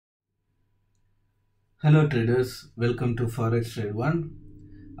Hello traders, welcome to Forex Trade 1.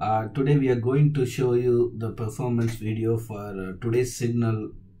 Today we are going to show you the performance video for today's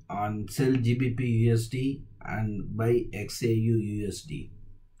signal on sell Gbpusd and buy Xauusd.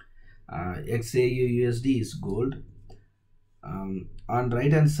 Xauusd is gold. On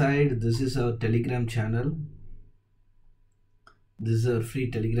right hand side, this is our Telegram channel. This is our free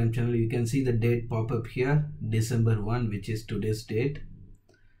Telegram channel. You can see the date pop up here, December 1, which is today's date.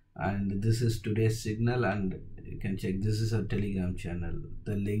 And this is today's signal, and you can check. This is our Telegram channel.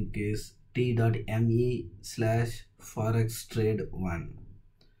 The link is t.me/forextrade1,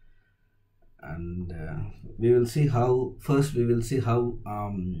 and we will see how sell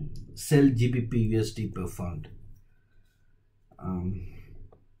Gbpusd performed.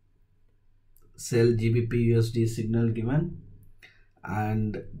 Sell Gbpusd signal given,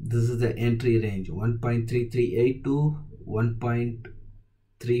 and this is the entry range 1.3382 to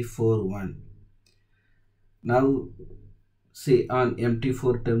 1.341. Now see, on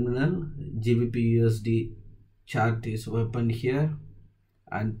MT4 terminal, Gbpusd chart is opened here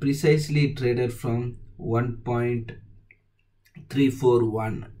and precisely traded from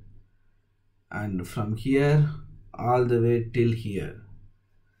 1.341, and from here all the way till here.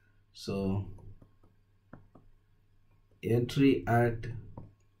 So entry at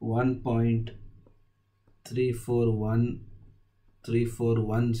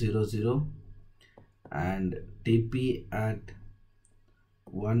 1.34100 and TP at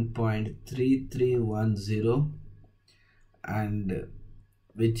 1.3310, and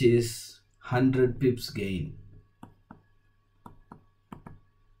which is 100 pips gain.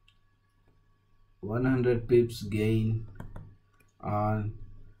 100 pips gain on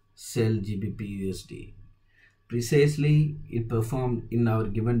sell Gbpusd. Precisely it performed in our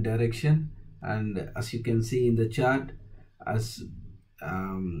given direction, and as you can see in the chart, as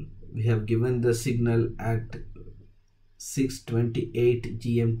we have given the signal at 6:28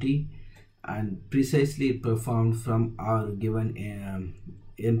 GMT, and precisely it performed from our given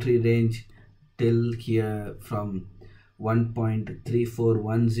entry range till here, from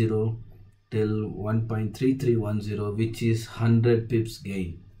 1.3410 till 1.3310, which is 100 pips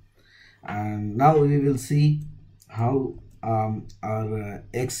gain. And now we will see how our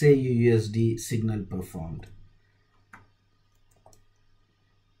Xauusd signal performed.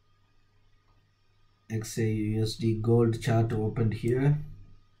 Xauusd gold chart opened here.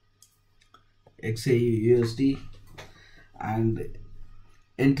 Xauusd, and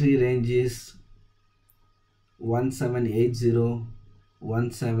entry range is 1780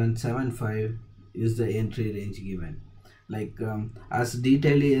 1775 is the entry range given. Like as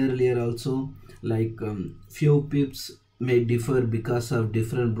detailed earlier also, like few pips may differ because of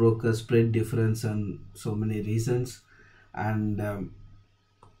different brokers, spread difference, and so many reasons. And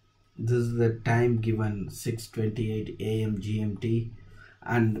this is the time given, 6:28 AM GMT,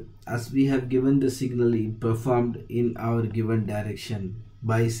 and as we have given the signal, it performed in our given direction,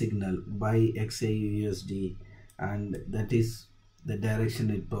 buy signal, buy Xauusd, and that is the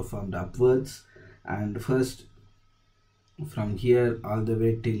direction it performed upwards, and first from here all the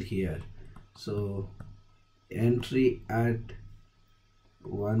way till here. So entry at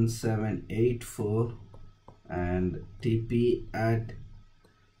 1784 and TP at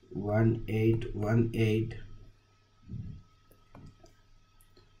 1818,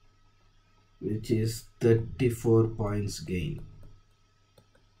 which is 34 points gain.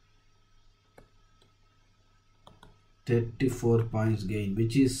 34 points gain,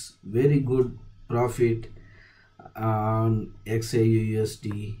 which is very good profit on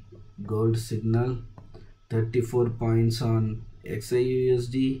Xauusd gold signal. 34 points on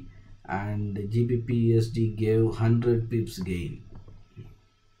Xauusd, and Gbpusd gave 100 pips gain.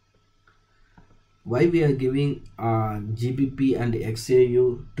 Why we are giving GBP and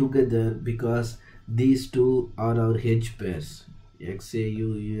Xau together? Because these two are our hedge pairs.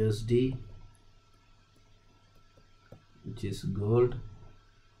 Xauusd, which is gold,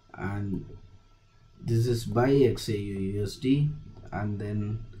 and this is buy Xauusd, and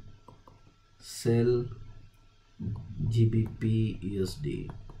then sell Gbpusd.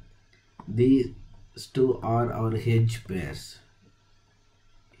 These two are our hedge pairs.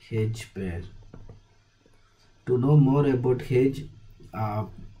 Hedge pair. To know more about hedge,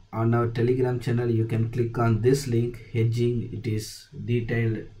 on our Telegram channel you can click on this link, hedging. It is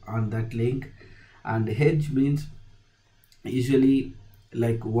detailed on that link. And hedge means usually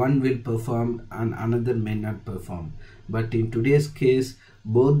like one will perform and another may not perform, but in today's case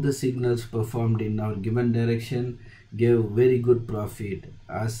both the signals performed in our given direction, gave very good profit.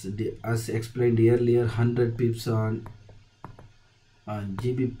 As explained earlier, 100 pips on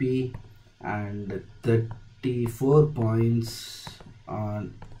GBP and 34 points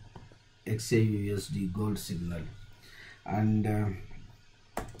on Xauusd gold signal. And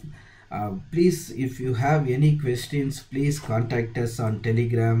please, if you have any questions, please contact us on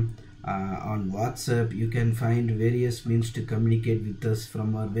Telegram, on WhatsApp. You can find various means to communicate with us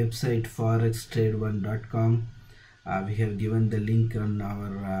from our website forextrade1.com. We have given the link on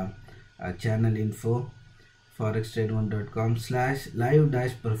our channel info,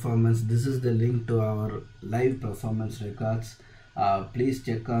 forextrade1.com/live-performance. This is the link to our live performance records. Please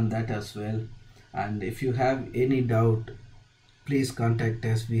check on that as well. And if you have any doubt, please contact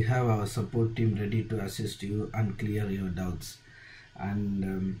us. We have our support team ready to assist you and clear your doubts.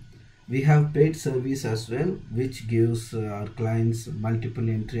 And we have paid service as well, which gives our clients multiple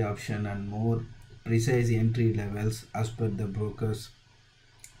entry option and more precise entry levels as per the brokers.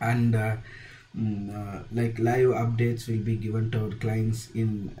 And like live updates will be given to our clients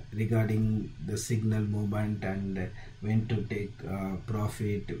in regarding the signal movement and when to take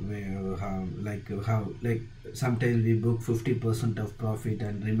profit, how sometimes we book 50% of profit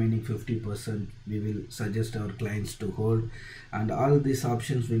and remaining 50% we will suggest our clients to hold. And all these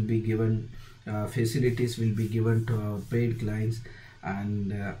options will be given, facilities will be given to our paid clients.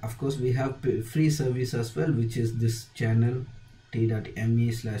 And of course we have free service as well, which is this channel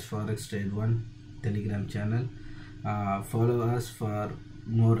t.me/forextrade1 Telegram channel. Follow us for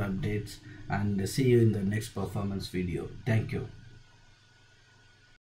more updates, and see you in the next performance video. Thank you.